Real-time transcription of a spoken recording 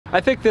I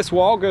think this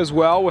wall goes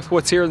well with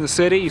what's here in the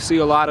city. You see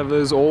a lot of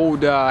those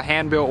old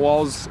hand-built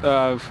walls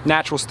of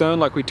natural stone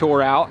like we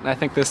tore out, and I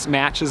think this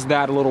matches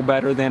that a little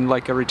better than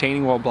like a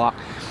retaining wall block.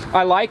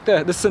 I like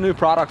this is a new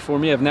product for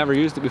me. I've never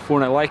used it before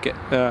and I like it.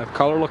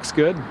 Color looks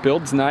good,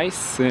 build's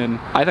nice, and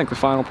I think the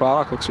final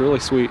product looks really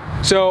sweet.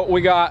 So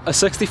we got a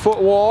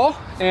 60-foot wall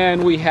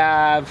and we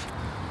have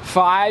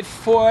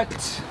 5-foot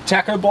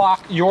Techo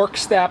block York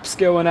steps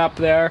going up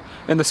there,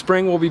 and the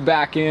spring will be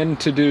back in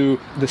to do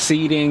the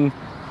seating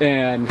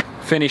and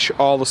finish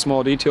all the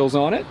small details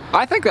on it.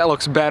 I think that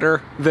looks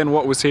better than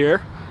what was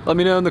here. Let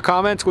me know in the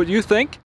comments what you think.